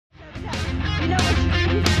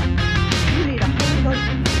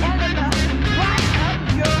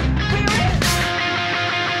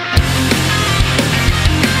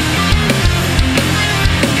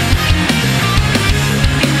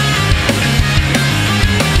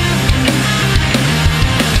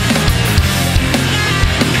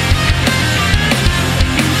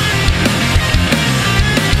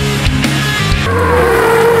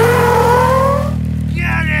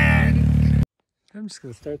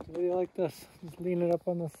just gonna start the video like this. Just lean it up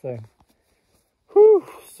on this thing. Whew.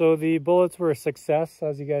 So the bullets were a success,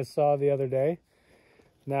 as you guys saw the other day.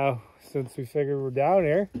 Now, since we figured we're down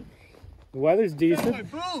here, the weather's decent. My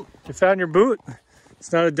boot. You found your boot?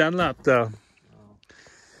 It's not a Dunlop though.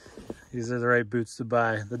 Oh. These are the right boots to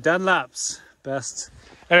buy. The Dunlops, best.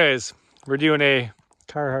 Anyways, we're doing a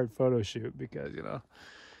Carhartt photo shoot because, you know,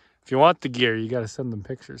 if you want the gear, you got to send them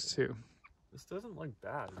pictures too. This doesn't look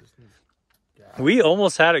bad. It just needs gas. We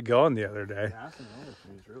almost had it going the other day. Gas and oil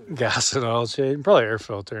change, really. Gas and oil change, probably air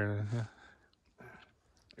filter. Yeah.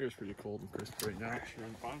 Air's pretty cold and crisp right now. Sure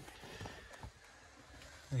and fun.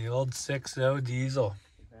 The old 6.0 diesel.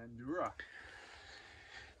 Bandura.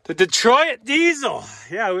 The Detroit diesel.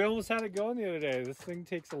 Yeah, we almost had it going the other day. This thing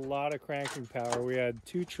takes a lot of cranking power. We had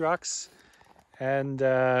 2 trucks and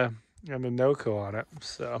a NOCO on it.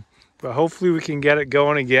 So, but hopefully we can get it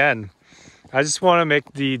going again. I just want to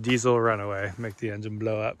make the diesel run away, make the engine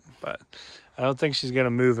blow up. But I don't think she's going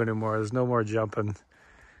to move anymore. There's no more jumping.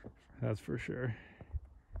 That's for sure.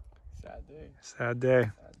 Sad day. Sad day.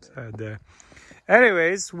 Sad day.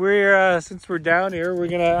 Anyways, we're since we're down here,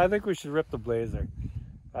 I think we should rip the Blazer.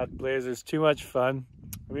 That Blazer's too much fun.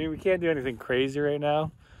 I mean, we can't do anything crazy right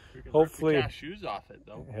now. We can hopefully rip the shoes off it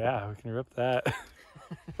though. Yeah, we can rip that.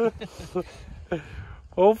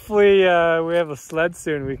 Hopefully we have a sled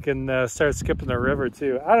soon. We can start skipping the river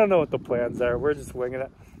too. I don't know what the plans are. We're just winging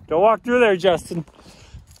it. Don't walk through there, Justin.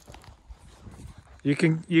 You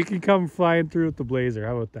can come flying through with the Blazer.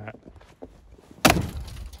 How about that?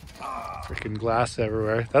 Freaking glass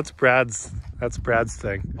everywhere. That's Brad's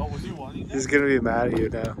thing. Oh, was he wanting that? He's gonna be mad at you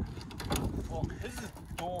now. Well, his is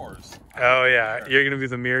doors. Oh yeah, you're gonna be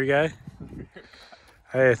the mirror guy?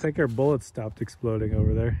 Hey, I think our bullets stopped exploding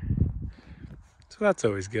over there. So that's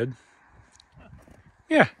always good.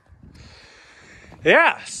 Yeah.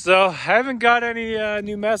 Yeah, so I haven't got any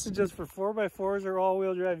new messages for 4x4s or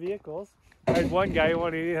all-wheel drive vehicles. I had one guy who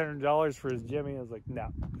wanted $800 for his Jimmy. I was like,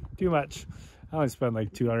 no, too much. I only spent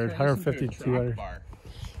like 200, 150, 200.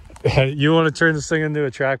 You want to turn this thing into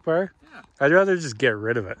a track bar? Yeah. I'd rather just get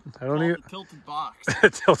rid of it. I don't even. Tilted box.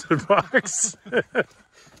 Tilted box.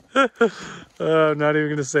 Not even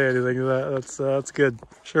gonna say anything to that. That's good.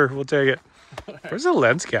 Sure, we'll take it. Where's the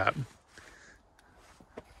lens cap?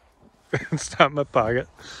 It's not in my pocket.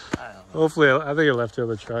 I don't know. Hopefully, I think I left it on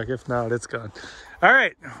the truck. If not, it's gone. All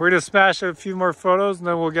right, we're gonna smash a few more photos and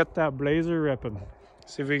then we'll get that Blazer ripping.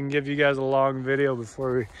 See if we can give you guys a long video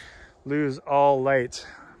before we lose all light.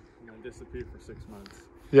 I'm gonna disappear for 6 months.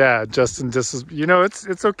 Yeah, Justin, you know,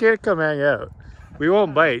 it's okay to come hang out. We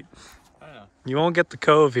won't bite. I know. You won't get the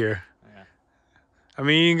cove here. Yeah. I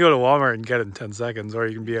mean, you can go to Walmart and get it in 10 seconds, or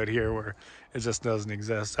you can be out here where it just doesn't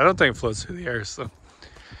exist. I don't think it floats through the air, so.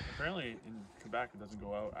 Apparently in Quebec it doesn't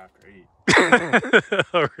go out after 8.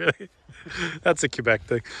 Oh, really? That's a Quebec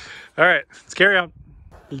thing. All right, let's carry on.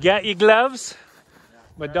 You got your gloves? Yeah.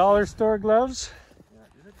 My dollar store gloves? Yeah,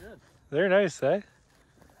 these are good. They're nice, eh?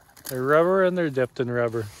 They're rubber and they're dipped in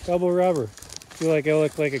rubber. Double rubber. I feel like I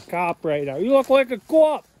look like a cop right now. You look like a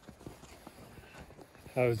cop!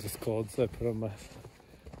 I was just cold, so I put on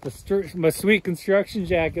my sweet construction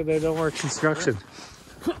jacket that don't work construction.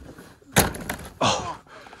 Oh,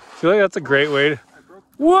 I feel like that's a great way to...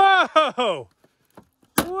 Whoa!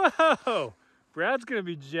 Whoa! Brad's gonna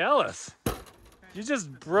be jealous. You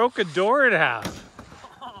just broke a door in half.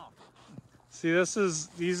 See,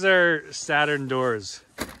 these are Saturn doors.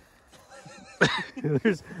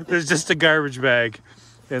 there's just a garbage bag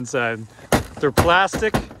inside. They're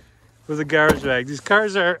plastic with a garbage bag. These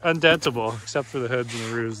cars are undentable except for the hoods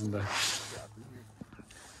and the roofs and the...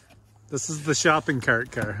 This is the shopping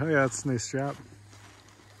cart car. Oh yeah, that's a nice strap.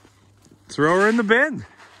 Throw her in the bin.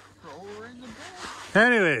 Throw her in the bin.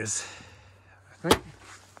 Anyways, I think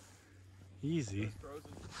easy.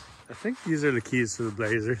 I think these are the keys to the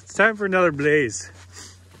Blazer. It's time for another blaze.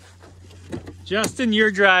 Justin,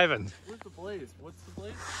 you're driving. Where's the blaze? What's the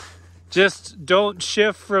blaze? Just don't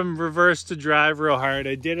shift from reverse to drive real hard.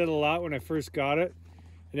 I did it a lot when I first got it.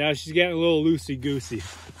 And now she's getting a little loosey-goosey.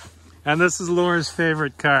 And this is Laura's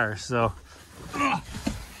favorite car, so.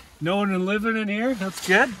 No one living in here, that's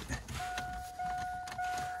good.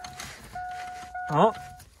 Oh,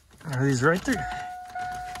 are these right there?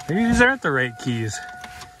 Maybe these aren't the right keys.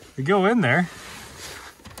 They go in there.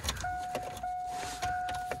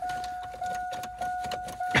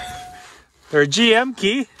 They're a GM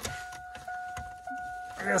key.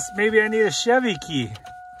 I guess maybe I need a Chevy key.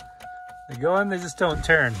 They go in, they just don't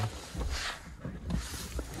turn.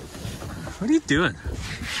 What are you doing? I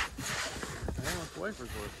don't know what the wipers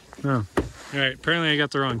were. Oh. Alright, apparently I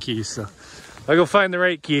got the wrong key, so I'll go find the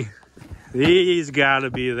right key. These gotta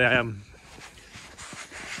be them.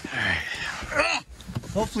 All right.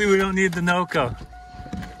 Hopefully we don't need the NOCO.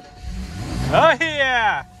 Oh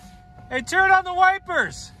yeah! Hey, turn on the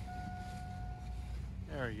wipers!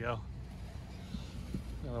 There we go.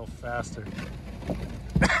 A little faster.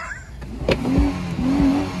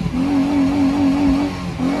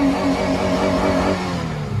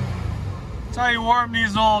 That's how you warm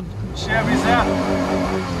these old Chevys up.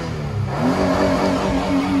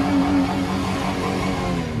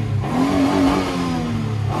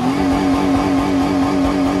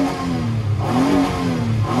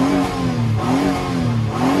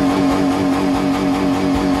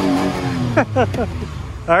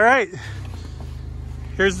 All right,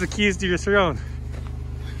 here's the keys to your throne.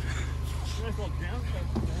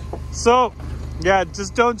 So, yeah,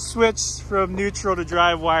 just don't switch from neutral to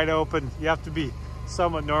drive wide open. You have to be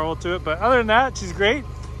somewhat normal to it. But other than that, she's great.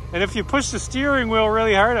 And if you push the steering wheel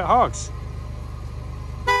really hard, it honks.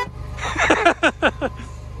 Where's this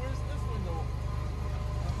window?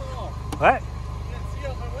 Oh, What? I can't see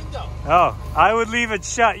out my window. Oh, I would leave it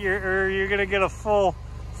shut. You're gonna get a full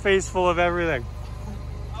face full of everything.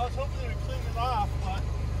 I was hoping they would clean it off, but...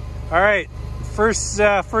 All right, first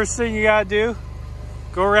thing you gotta do,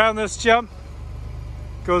 go around this jump,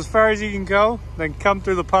 go as far as you can go, then come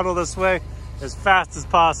through the puddle this way as fast as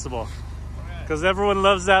possible. Because everyone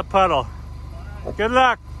loves that puddle. Good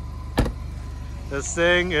luck. This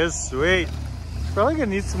thing is sweet. Probably gonna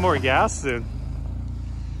need some more gas soon.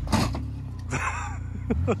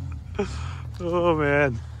 Oh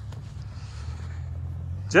man.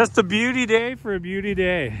 Just a beauty day for a beauty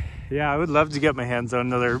day. Yeah, I would love to get my hands on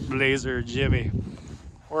another Blazer or Jimmy.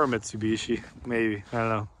 Or a Mitsubishi, maybe. I don't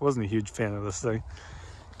know. Wasn't a huge fan of this thing.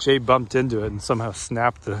 Jay bumped into it and somehow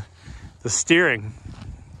snapped the steering.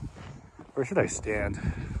 Where should I stand?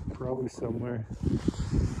 Probably somewhere. In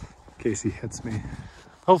case he hits me.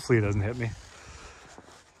 Hopefully he doesn't hit me.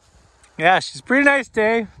 Yeah, she's a pretty nice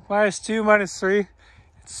day. -2, -3.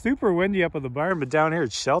 It's super windy up at the barn, but down here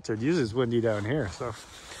it's sheltered. Usually it's windy down here, so.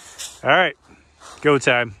 All right, go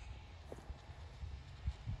time.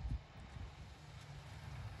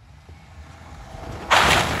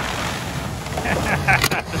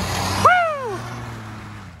 Woo!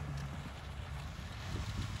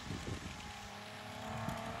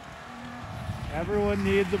 Everyone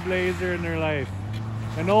needs a Blazer in their life.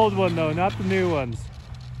 An old one though, not the new ones.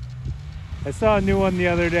 I saw a new one the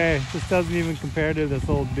other day. This doesn't even compare to this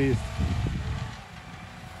old beast.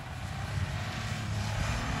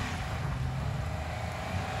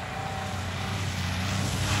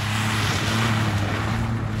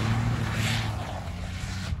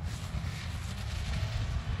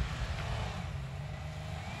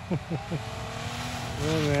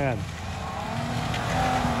 Oh man.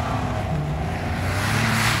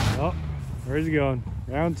 Oh, where's he going?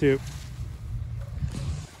 Round 2.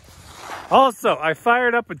 Also, I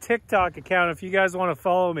fired up a TikTok account if you guys want to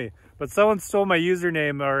follow me, but someone stole my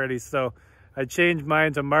username already, so I changed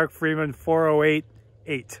mine to Mark Freeman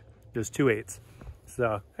 4088. Just 2 8s.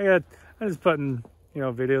 So I'm just putting, you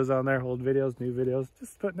know, videos on there, old videos, new videos,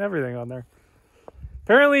 just putting everything on there.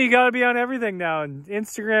 Apparently you gotta be on everything now, and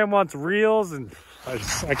Instagram wants reels, and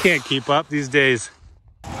I can't keep up these days.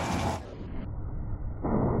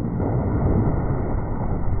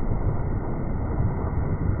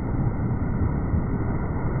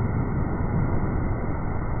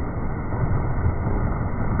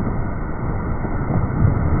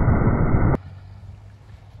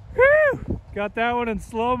 Got that one in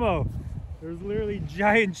slow-mo. There's literally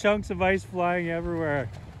giant chunks of ice flying everywhere.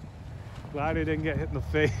 Glad I didn't get hit in the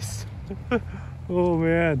face. Oh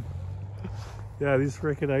man. Yeah, these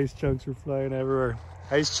freaking ice chunks are flying everywhere.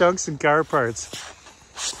 Ice chunks and car parts.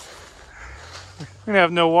 We're gonna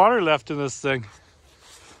have no water left in this thing.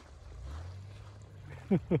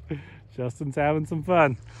 Justin's having some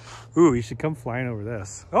fun. Ooh, he should come flying over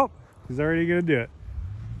this. Oh, he's already gonna do it.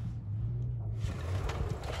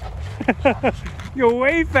 Go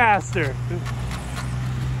way faster.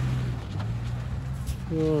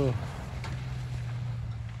 Oh.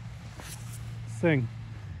 This thing,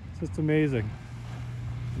 it's just amazing.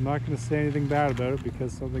 I'm not going to say anything bad about it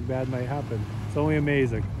because something bad might happen. It's only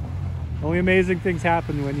amazing. Only amazing things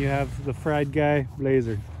happen when you have the fried guy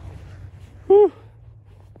Blazer. Whew.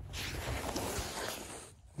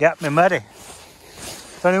 Got me muddy.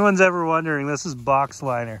 If anyone's ever wondering, this is box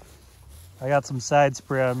liner. I got some side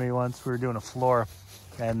spray on me once. We were doing a floor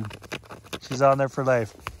and she's on there for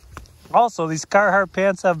life. Also, these Carhartt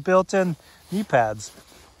pants have built-in knee pads.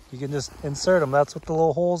 You can just insert them. That's what the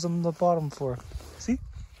little holes in the bottom for. See?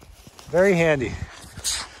 Very handy.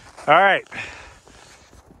 All right.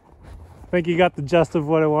 think he got the gist of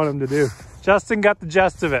what I want him to do. Justin got the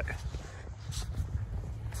gist of it.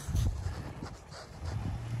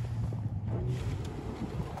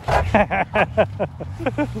 It's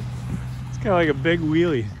kind of like a big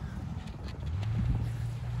wheelie.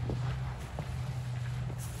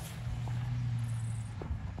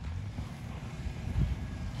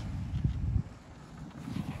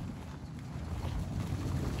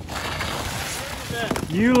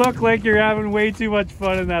 You look like you're having way too much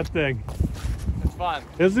fun in that thing. It's fun.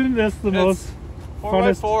 Isn't this the most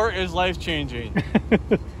 4x4 is life changing.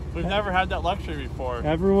 We've never had that luxury before.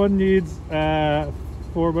 Everyone needs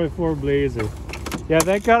 4x4 Blazer. Yeah,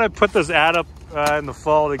 thank God I put this ad up in the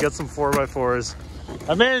fall to get some 4x4s.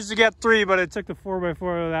 I managed to get 3, but I took the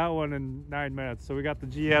 4x4 of that one in 9 minutes. So we got the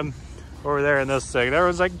GM over there in this thing. And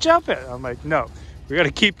everyone's like, jump it. I'm like, no, we got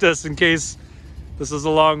to keep this in case this is a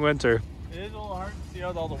long winter. It is a little hard to see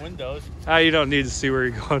out all the windows. You don't need to see where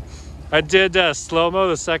you're going. I did slow-mo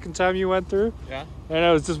the second time you went through. Yeah. And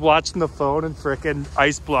I was just watching the phone and frickin'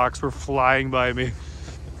 ice blocks were flying by me.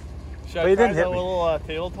 Should I try the little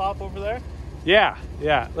tabletop over there? Yeah,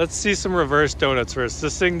 yeah. Let's see some reverse donuts first.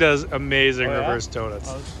 This thing does amazing reverse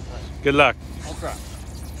donuts. Good luck. I'll try.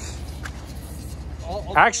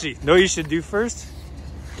 Actually, no, you should do first.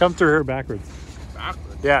 Come through her backwards.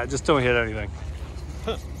 Backwards? Yeah, just don't hit anything.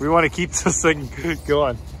 We want to keep this thing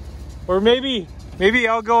going. Or maybe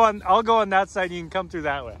I'll go on that side and you can come through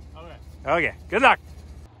that way. Okay. Okay, good luck.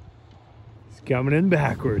 It's coming in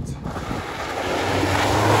backwards.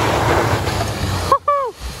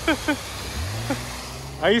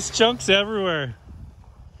 Ice chunks everywhere.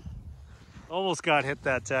 Almost got hit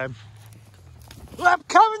that time. I'm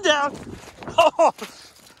coming down. Oh.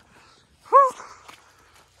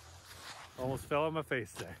 Almost fell on my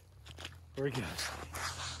face there. Where he goes?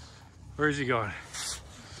 Where's he going?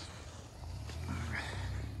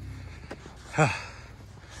 Out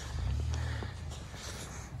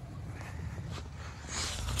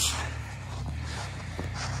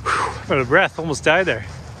of breath, almost died there.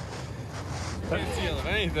 I didn't see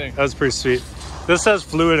anything. That was pretty sweet. This has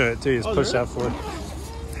fluid in it too. You just push that forward.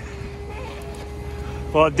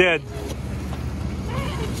 Well, it did.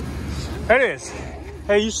 Anyways,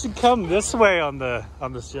 hey, you should come this way on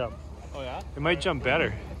this jump. Oh yeah? It might jump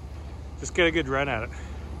better. Just get a good run at it.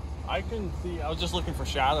 I can see. I was just looking for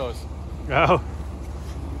shadows. Oh.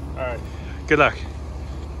 All right. Good luck.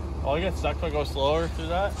 I'll get stuck if I go slower through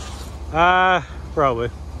that. Probably.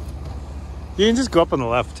 You can just go up on the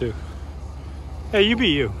left too. Hey, you be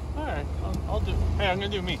you. All right. I'll do. Hey, I'm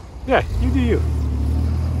gonna do me. Yeah, you do you.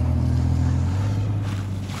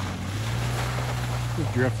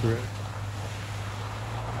 Just drift through it.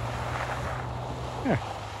 Yeah.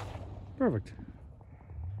 Perfect.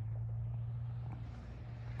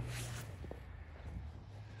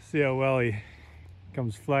 See how well he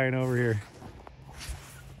comes flying over here.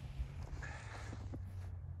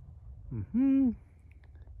 There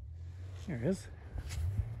it is.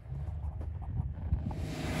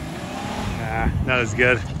 Nah, not as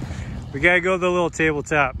good. We gotta go to the little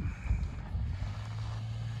tabletop.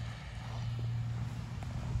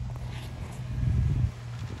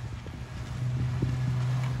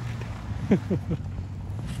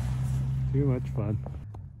 Too much fun.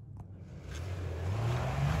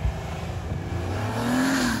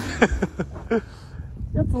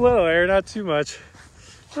 Gets a little air, not too much.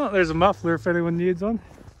 Oh, there's a muffler if anyone needs one.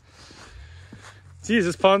 Geez,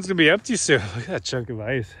 this pond's gonna be empty soon. Look at that chunk of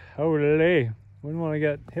ice. Holy, wouldn't want to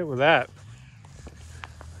get hit with that.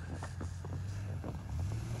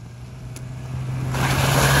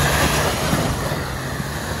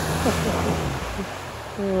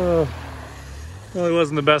 Oh, well, it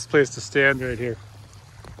wasn't the best place to stand right here.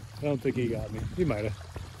 I don't think he got me. He might have.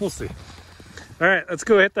 We'll see. All right, let's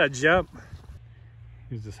go hit that jump.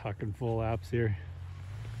 He's just hucking full laps here.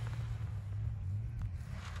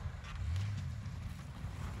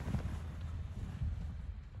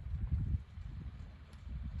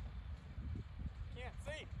 Can't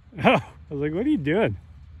see. Oh, I was like, what are you doing?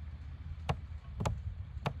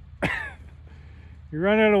 You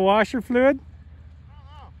run out of washer fluid?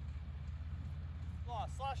 Oh,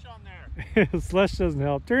 slush on there. Slush doesn't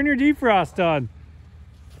help. Turn your defrost on.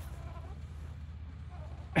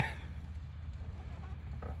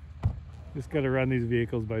 Just got to run these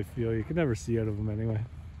vehicles by feel. You can never see out of them anyway.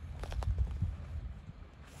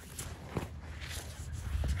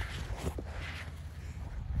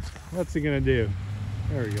 What's he gonna do?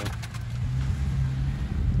 There we go.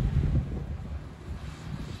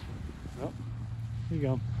 Oh, there you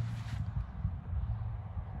go.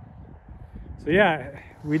 So yeah,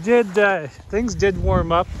 we did, things did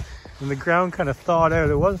warm up and the ground kind of thawed out.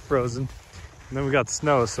 It was frozen. And then we got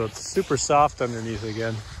snow, so it's super soft underneath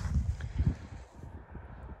again.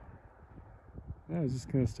 Yeah, he's just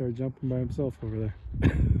gonna start jumping by himself over there.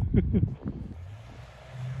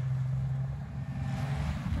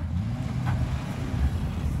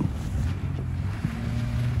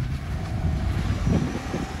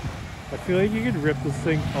 I feel like you could rip this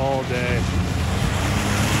thing all day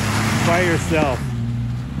by yourself.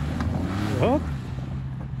 Oh,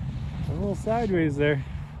 a little sideways there.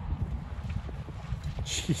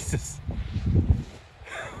 Jesus.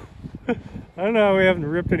 I don't know how we haven't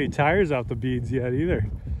ripped any tires off the beads yet either.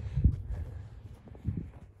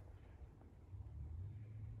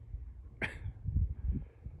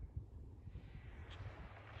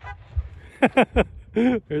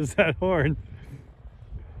 There's that horn.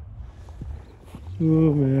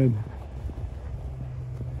 Oh man.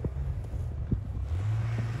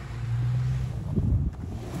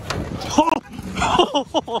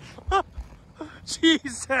 Oh!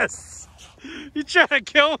 Jesus! You trying to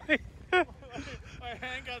kill me? My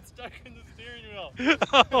hand got stuck in the steering wheel.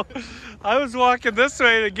 Oh, I was walking this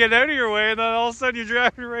way to get out of your way, and then all of a sudden you're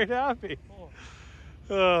driving right at me.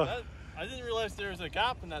 I didn't realize there was a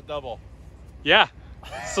gap in that double. Yeah,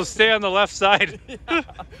 so stay on the left side. Yeah,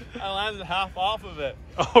 I landed half off of it.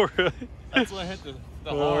 Oh, really? That's when I hit the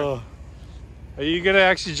horn. Are you gonna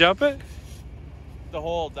actually jump it? The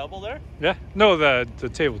whole double there? Yeah. No, the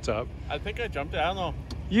tabletop. I think I jumped it. I don't know.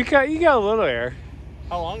 You got a little air.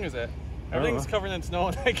 How long is it? Everything's covered in snow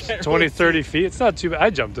and I can't 20, really 30 feet. It's not too bad. I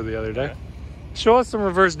jumped it the other day. Okay. Show us some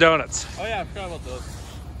reverse donuts. Oh yeah, I forgot about those.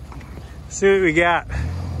 See what we got.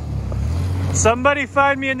 Somebody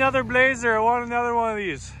find me another Blazer. I want another one of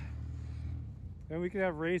these. Then we can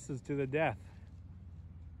have races to the death.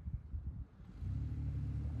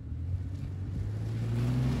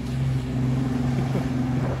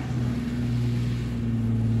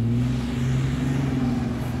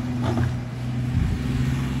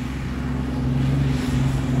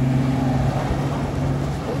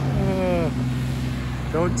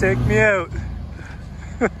 Don't take me out.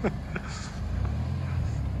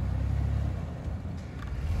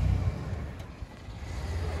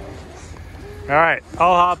 All right,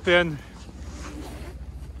 I'll hop in.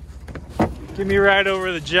 Give me a ride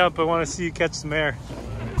over the jump. I want to see you catch some air.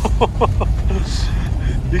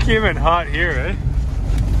 You came in hot here, eh?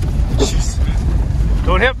 Jeez.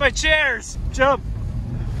 Don't hit my chairs. Jump.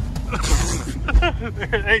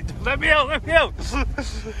 Hey, let me out, let me out.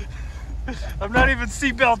 I'm not even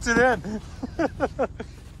seatbelted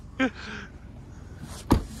in.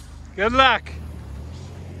 Good luck.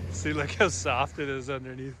 See, look how soft it is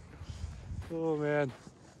underneath. Oh man.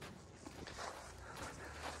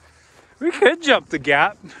 We could jump the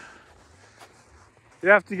gap. You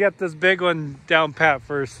have to get this big one down pat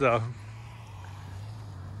first though.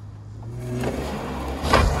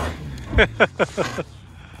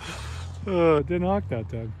 Oh, it didn't honk that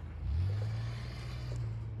time.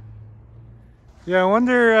 Yeah, I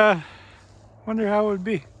wonder how it would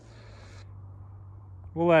be.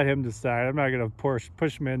 We'll let him decide. I'm not gonna push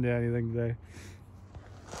him into anything today.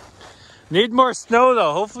 Need more snow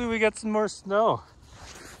though. Hopefully we get some more snow.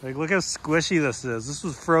 Like, look how squishy this is. This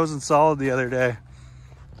was frozen solid the other day.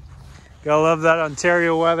 Gotta love that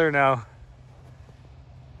Ontario weather now.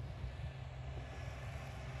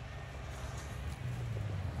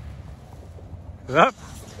 Yep.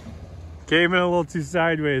 Came in a little too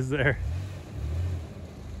sideways there.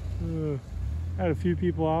 Had a few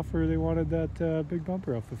people offer they wanted that big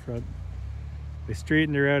bumper off the front. They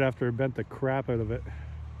straightened her out after I bent the crap out of it.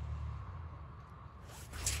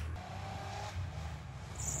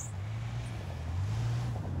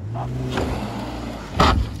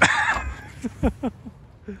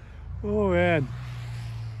 Oh man.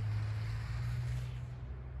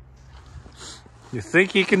 You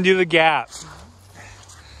think you can do the gap?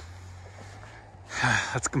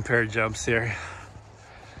 Let's compare jumps here.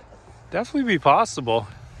 Definitely be possible.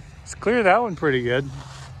 Let's clear that one pretty good.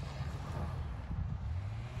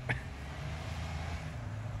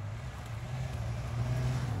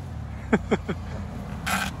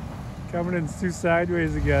 Coming in too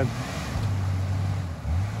sideways again.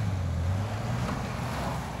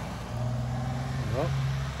 Well,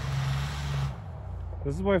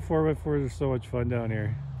 this is why 4x4s are so much fun down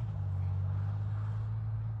here.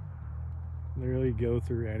 Literally go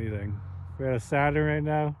through anything. If we had a Saturn right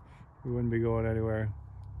now, we wouldn't be going anywhere.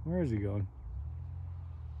 Where is he going?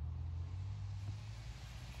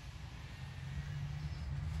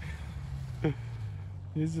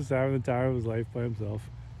 He's just having the time of his life by himself.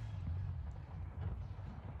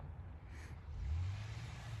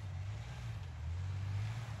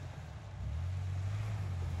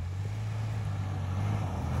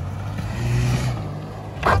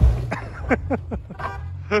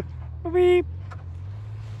 Beep.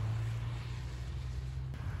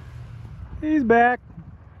 He's back.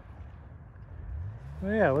 Oh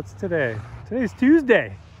yeah, what's today? Today's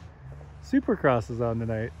Tuesday. Supercross is on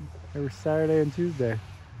tonight. Every Saturday and Tuesday.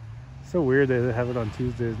 So weird they have it on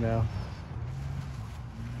Tuesdays now.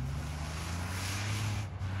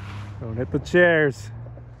 Don't hit the chairs.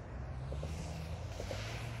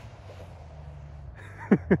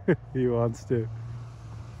 He wants to.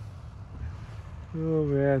 Oh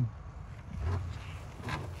man.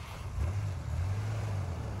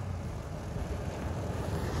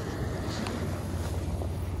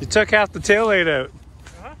 You took half the taillight out.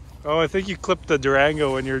 Uh-huh. Oh, I think you clipped the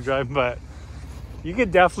Durango when you were driving by. You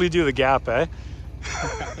could definitely do the gap, eh?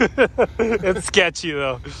 It's sketchy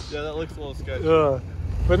though. Yeah, that looks a little sketchy.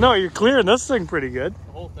 But no, you're clearing this thing pretty good.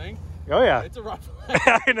 The whole thing? Oh yeah. It's a rough.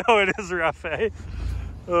 I know it is rough, eh?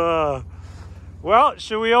 Well,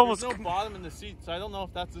 should we almost... There's no bottom in the seat, so I don't know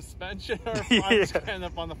if that's suspension or if I'm standing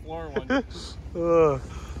up on the floor one.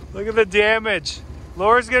 Look at the damage.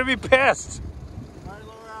 Laura's gonna be pissed. Alright,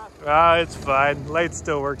 Laura. It's fine. Light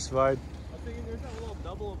still works fine. I'm thinking there's that little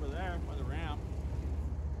double over there by the ramp.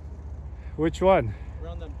 Which one?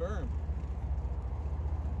 Around that berm.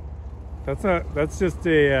 That's just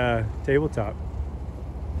a tabletop.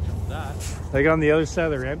 That. Like on the other side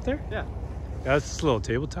of the ramp there? Yeah. That's just a little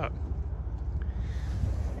tabletop.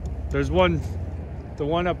 There's one, the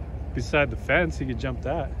one up beside the fence. You could jump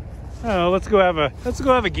that. I don't know. Let's go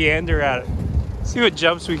have a gander at it. See what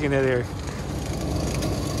jumps we can hit here.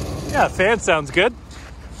 Yeah, fan sounds good.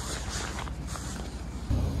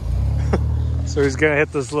 So he's gonna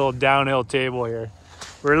hit this little downhill table here.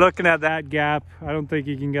 We're looking at that gap. I don't think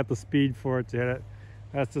you can get the speed for it to hit it.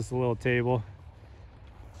 That's just a little table.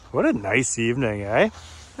 What a nice evening, eh?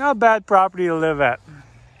 Not a bad property to live at.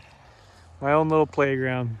 My own little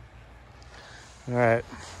playground. All right,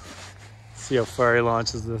 see how far he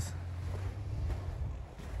launches this.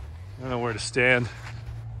 I don't know where to stand.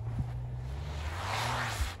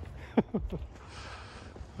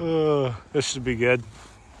 Oh, this should be good.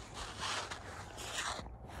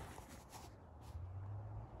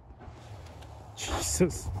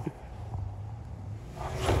 Jesus.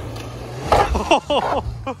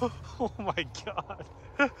 Oh my God.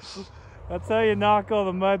 That's how you knock all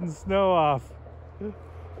the mud and snow off.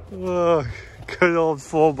 Oh, good old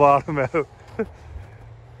full bottom out.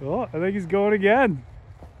 Oh, I think he's going again.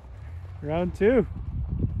 Round two.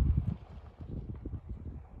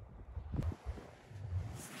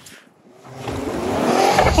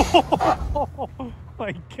 Oh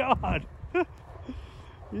my God.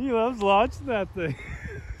 He loves launching that thing.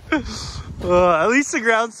 At least the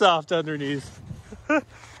ground's soft underneath.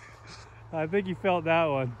 I think he felt that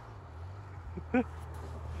one.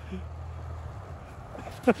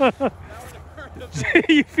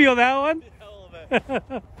 You feel that one?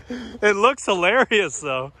 It looks hilarious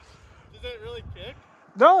though. Does it really kick?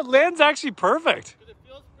 No, it lands actually perfect. Because it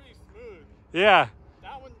feels pretty smooth. Yeah.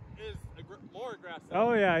 That one is more aggressive.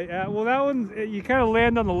 Oh yeah. Well, that one you kind of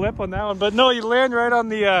land on the lip on that one, but no, you land right on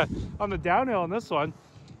the downhill on this one.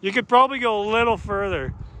 You could probably go a little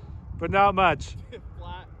further, but not much.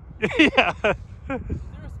 Flat. Yeah. Is there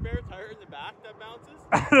a spare tire in the back that bounces?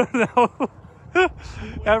 I don't know.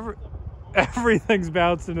 Everything's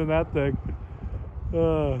bouncing in that thing.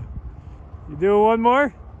 You do one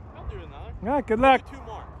more? I'll do another. Yeah, good luck. Two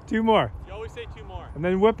more. Two more. You always say two more. And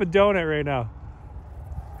then whip a donut right now.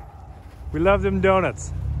 We love them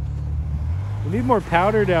donuts. We need more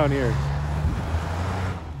powder down here.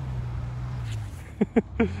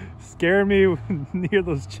 Scaring me near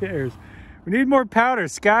those chairs. We need more powder.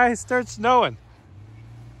 Sky, start snowing.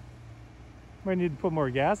 Might need to put more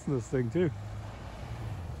gas in this thing too.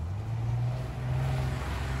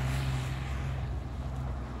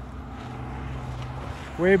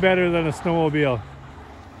 Way better than a snowmobile.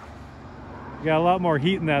 You got a lot more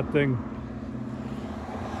heat in that thing.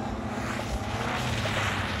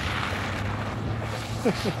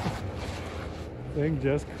 Thing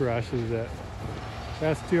just crushes it.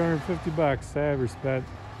 Best 250 bucks I ever spent.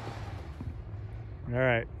 All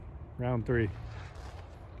right, round three.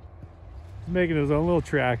 He's making his own little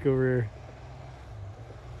track over here.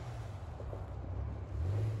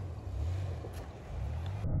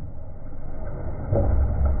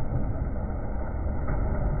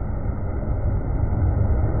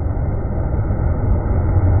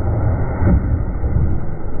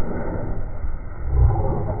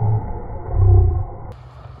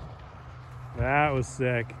 That was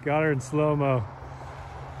sick. Got her in slow-mo.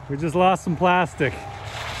 We just lost some plastic.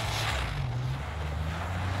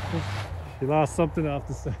 He lost something off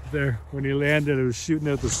the side there. When he landed, it was shooting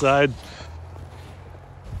out the side.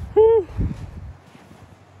 Whew.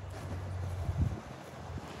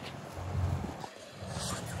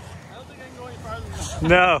 I don't think I can go any farther than that.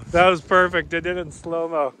 No, that was perfect. It did it in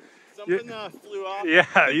slow-mo. Something flew off. Yeah.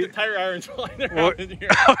 The tire irons flying around in here.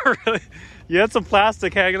 Oh, really? You had some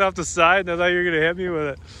plastic hanging off the side, and I thought you were going to hit me with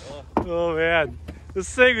it. Oh, man. This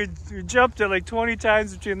thing, we jumped it like 20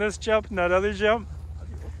 times between this jump and that other jump.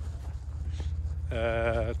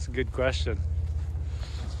 That's a good question.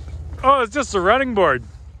 Oh, it's just a running board.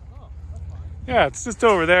 Oh, that's fine. Yeah, it's just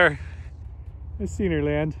over there. I've seen her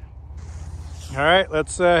land. All right,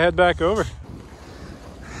 let's head back over.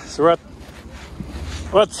 So we're at...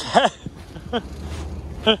 What's that?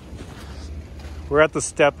 We're at the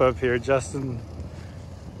step up here. Justin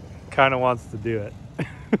kind of wants to do it.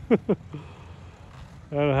 I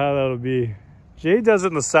don't know how that'll be. Jay does it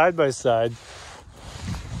in the side-by-side.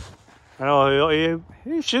 I know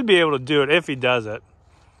he should be able to do it if he does it.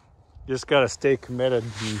 Just got to stay committed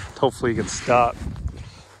and hopefully he can stop.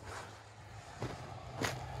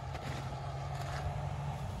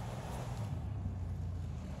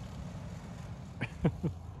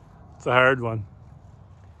 It's a hard one.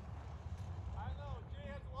 I know, Jay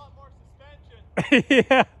has a lot more suspension.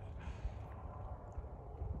 Yeah.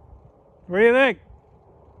 What do you think?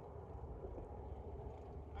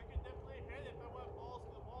 I can definitely hit it if I went balls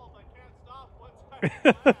to the wall, but I can't stop once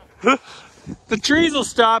I The trees will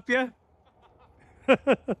stop you.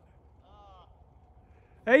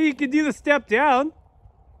 Hey, you can do the step down.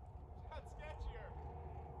 That's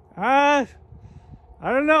sketchier.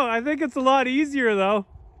 I don't know. I think it's a lot easier though.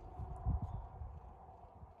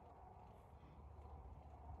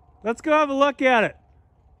 Let's go have a look at it.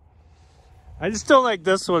 I just don't like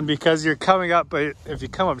this one because you're coming up, but if you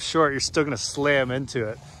come up short, you're still going to slam into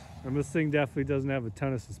it. And this thing definitely doesn't have a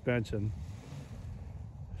ton of suspension.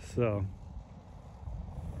 So.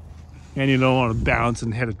 And you don't want to bounce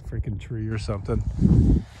and hit a freaking tree or something.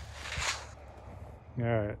 All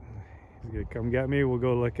right. He's going to come get me. We'll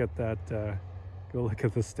go look at that. Go look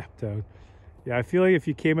at the step down. Yeah, I feel like if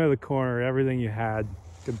you came out of the corner, everything you had,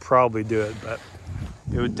 you could probably do it, but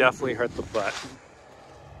it would definitely hurt the butt.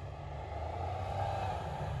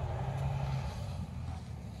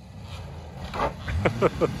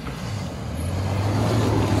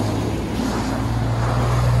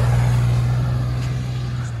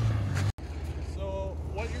 So,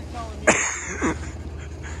 what you're telling me is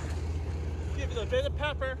give it a bit of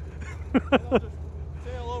pepper, and I'll just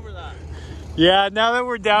sail over that. Yeah, now that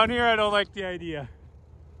we're down here, I don't like the idea.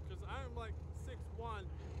 Because I'm like 6'1",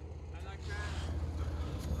 and I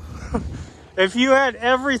can't. If you had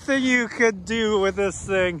everything you could do with this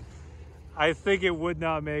thing, I think it would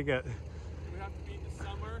not make it. It would have to be in the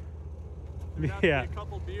summer. There would have Yeah. to be a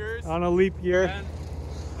couple beers. On a leap year. And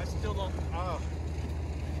I still don't.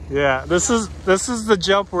 Yeah, this is the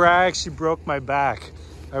jump where I actually broke my back.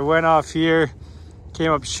 I went off here,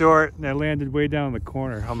 came up short, and I landed way down in the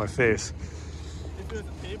corner on my face. If it was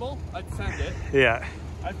a table, I'd send it. Yeah.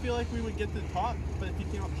 I feel like we would get to the top, but if you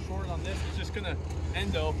came up short on this, it's just gonna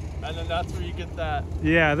endo, and then that's where you get that.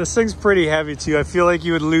 Yeah, this thing's pretty heavy too. I feel like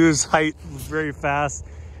you would lose height very fast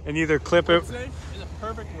and either clip it. Say, in a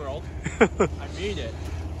perfect world, I made it.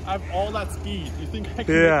 I have all that speed. You think I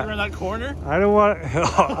can Yeah. get around that corner? I don't want.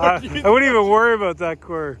 I wouldn't even worry about that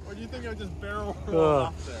corner. Or do you think I would just barrel roll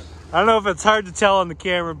off there? I don't know if it's hard to tell on the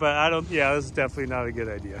camera, but I don't. Yeah, this is definitely not a good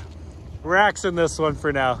idea. We're axing this one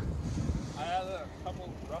for now. I had a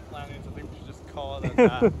couple rough landings. I think we should just call it at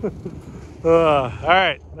that. All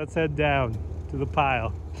right, let's head down to the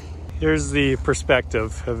pile. Here's the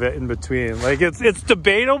perspective of it in between. Like it's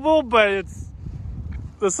debatable, but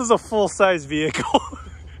this is a full-size vehicle.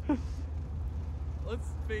 Let's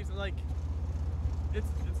face it, like it's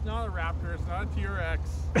not a Raptor, it's not a T-Rex.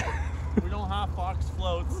 We don't have Fox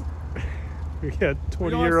floats. We got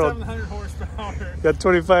We don't 20-year-old. have 700 horsepower. Got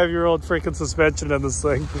 25-year-old freaking suspension on this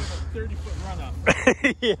thing. 30-foot run up.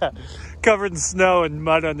 Yeah, covered in snow and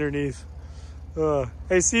mud underneath.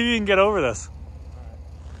 Hey, see if you can get over this.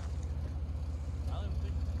 I don't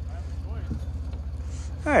think I have a choice.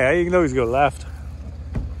 Hey, you can always go left.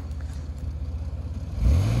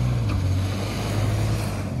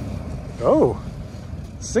 Oh,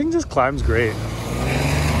 this thing just climbs great.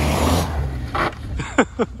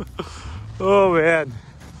 Oh man.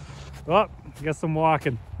 Oh, guess I'm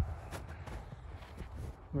walking.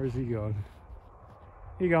 Where's he going?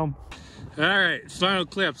 Here you go. All right, final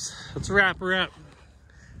clips. Let's wrap her up.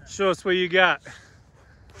 Show us what you got.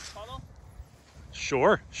 Tunnel?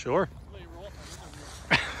 Sure. Let you roll.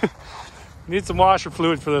 Need some washer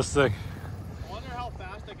fluid for this thing. I wonder how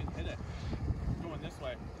fast I can hit it.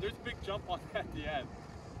 way. There's a big jump on at the end.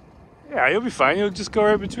 Yeah, you'll be fine. You'll just go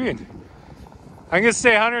right between. I'm gonna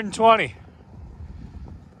say 120.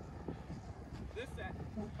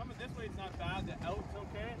 Coming this way is not bad. The out's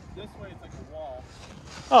okay. This way it's like a wall.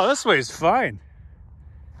 Oh, this way is fine.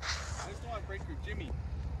 I just don't want to break your Jimmy.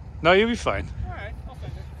 No, you'll be fine. All right, I'll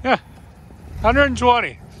send it. Yeah,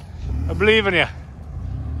 120. I believe in you.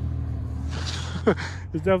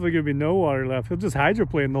 There's definitely gonna be no water left. He'll just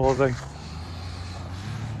hydroplane the whole thing.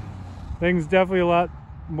 Thing's definitely a lot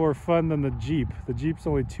more fun than the Jeep. The Jeep's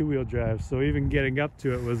only 2-wheel drive, so even getting up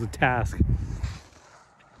to it was a task.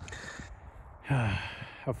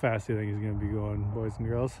 How fast do you think he's gonna be going, boys and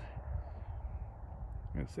girls?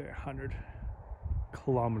 I'm gonna say 100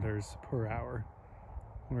 kilometers per hour.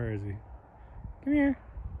 Where is he? Come here.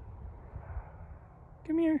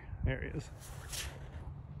 Come here. There he is.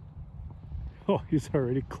 Oh, he's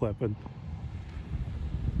already clipping.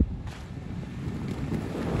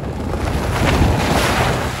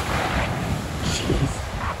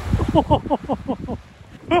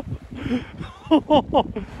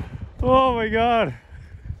 Oh my god,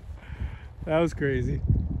 that was crazy.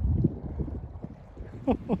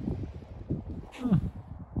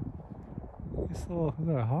 Is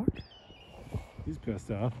that a hawk? He's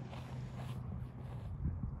pissed off.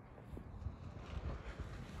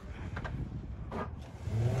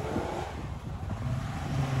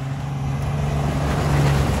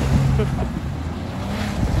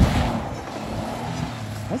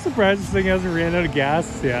 I'm surprised this thing hasn't ran out of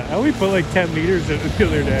gas yet. I only put like 10 liters in it the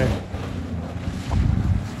other day.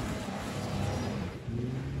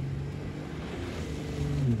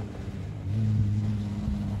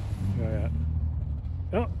 Oh yeah.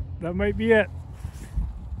 Oh, that might be it.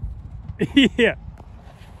 Yeah.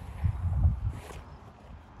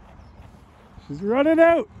 She's running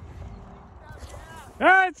out.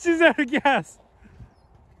 Ah, she's out of gas.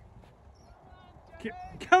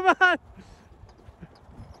 Come on.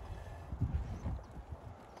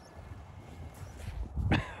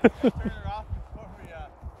 Turn her off before we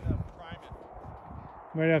prime it.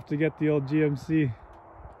 Might have to get the old GMC.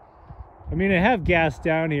 I mean, I have gas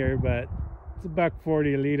down here, but it's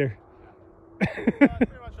 $1.40 a liter. That's pretty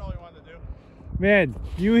much all we wanted to do. Man,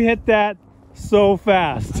 you hit that so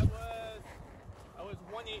fast. I was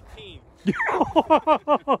 118.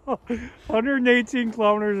 118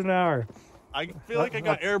 kilometers an hour. I feel like I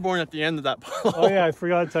got airborne at the end of that puddle. Oh yeah, I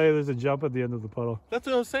forgot to tell you there's a jump at the end of the puddle. That's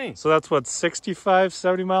what I was saying. So that's what, 65,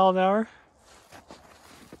 70 mile an hour?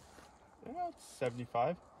 Well, it's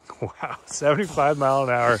 75. Wow, 75 mile an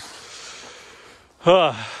hour.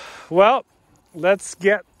 Huh. Well, let's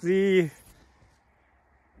get the...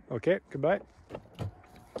 Okay, goodbye.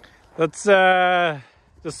 Let's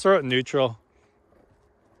just throw it in neutral.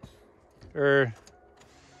 Or...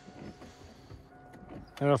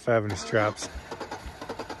 I don't know if I have any straps. I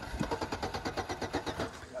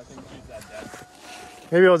think she's that dead.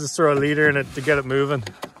 Maybe I'll just throw a liter in it to get it moving.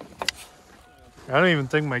 I don't even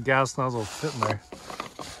think my gas nozzle will fit in there.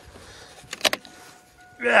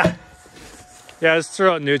 Yeah. Yeah, just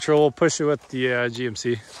throw it in neutral. We'll push it with the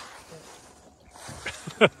GMC.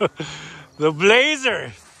 The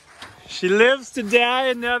Blazer. She lives to die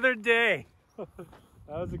another day. That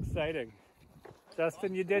was exciting.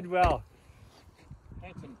 Justin, you did well. I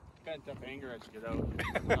had some pent-up anger I should get out.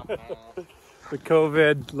 The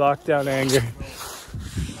COVID lockdown anger.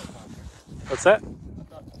 What's that?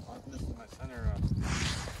 This is my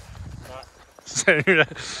Center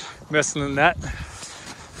missing the net.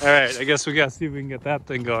 All right, I guess we gotta see if we can get that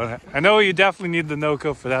thing going. I know you definitely need the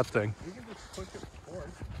no-co for that thing. We can just push it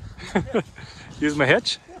forward. Use my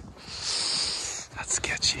hitch? That's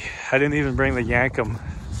sketchy. I didn't even bring the Yankum.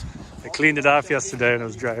 I cleaned it off yesterday and it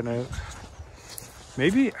was drying out.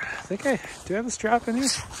 Maybe, I think do I have a strap in here?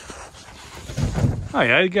 Oh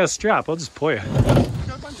yeah, I got a strap. I'll just pull you. You got a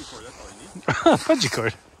bungee cord, that's all you need. Bungee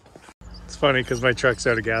cord. It's funny because my truck's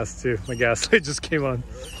out of gas too. My gas light just came on.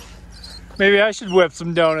 Maybe I should whip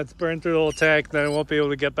some donuts, burn through the whole tank, then I won't be able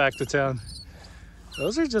to get back to town.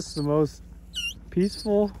 Those are just the most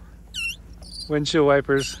peaceful windshield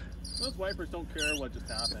wipers. Those wipers don't care what just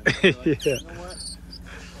happened. Like, Yeah. You know what?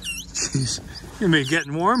 Jeez, you're gonna be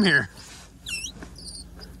getting warm here.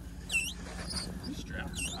 These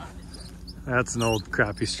straps suck. That's an old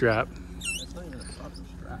crappy strap. That's not even a proper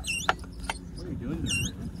strap. What are you doing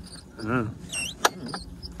here, I Freeman? don't know.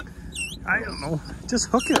 I don't know. Just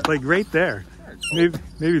hook it like right there.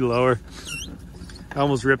 Maybe lower. I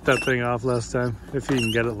almost ripped that thing off last time. If you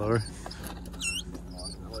can get it lower.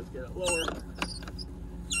 Let's get it lower.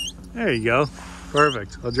 There you go.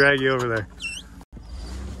 Perfect. I'll drag you over there.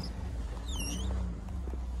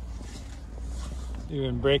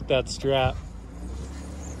 Even break that strap.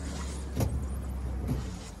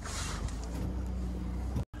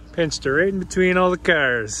 Pinched her right in between all the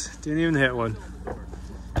cars. Didn't even hit one.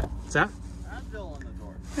 What's that? Advil on the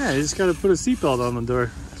door. Yeah, you just gotta put a seatbelt on the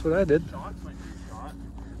door. That's what I did. Shots might be shot.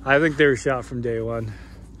 I think they were shot from day one.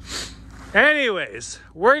 Anyways,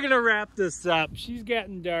 we're gonna wrap this up. She's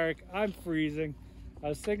getting dark. I'm freezing. I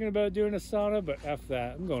was thinking about doing a sauna, but F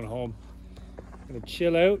that. I'm going home. I'm gonna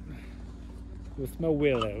chill out with my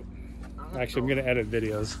wheel out. Actually, I'm gonna edit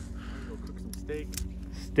videos. I'm gonna go cook some steak.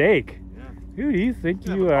 Steak? Yeah. Who do you think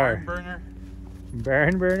Have you a are? barn burner.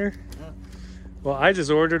 Barn burner? Yeah. Well, I just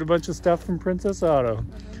ordered a bunch of stuff from Princess Auto.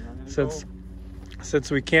 And then I'm gonna Since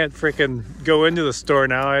we can't freaking go into the store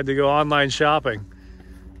now, I had to go online shopping.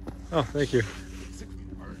 Oh, thank you.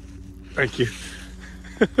 Thank you.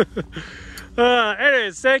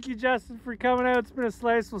 Anyways, thank you, Justin, for coming out. It's been a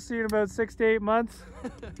slice. We'll see you in about 6 to 8 months.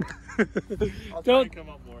 I'll try to come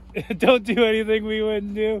up more. Don't do anything we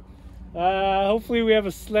wouldn't do. Hopefully we have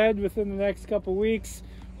a sled within the next couple weeks.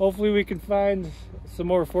 Hopefully we can find some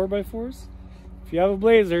more 4x4s. If you have a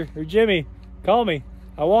Blazer or Jimmy, call me.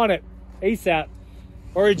 I want it ASAP.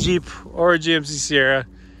 Or a Jeep or a GMC Sierra.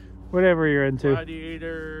 Whatever you're into.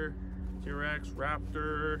 Gladiator, T-Rex,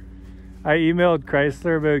 Raptor. I emailed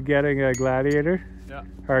Chrysler about getting a Gladiator. Yeah.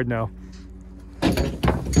 Hard no.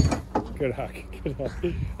 Good luck. Good luck.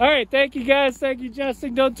 All right. Thank you, guys. Thank you,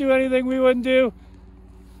 Justin. Don't do anything we wouldn't do.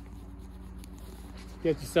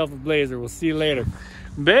 Get yourself a Blazer. We'll see you later.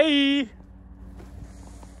 Bye.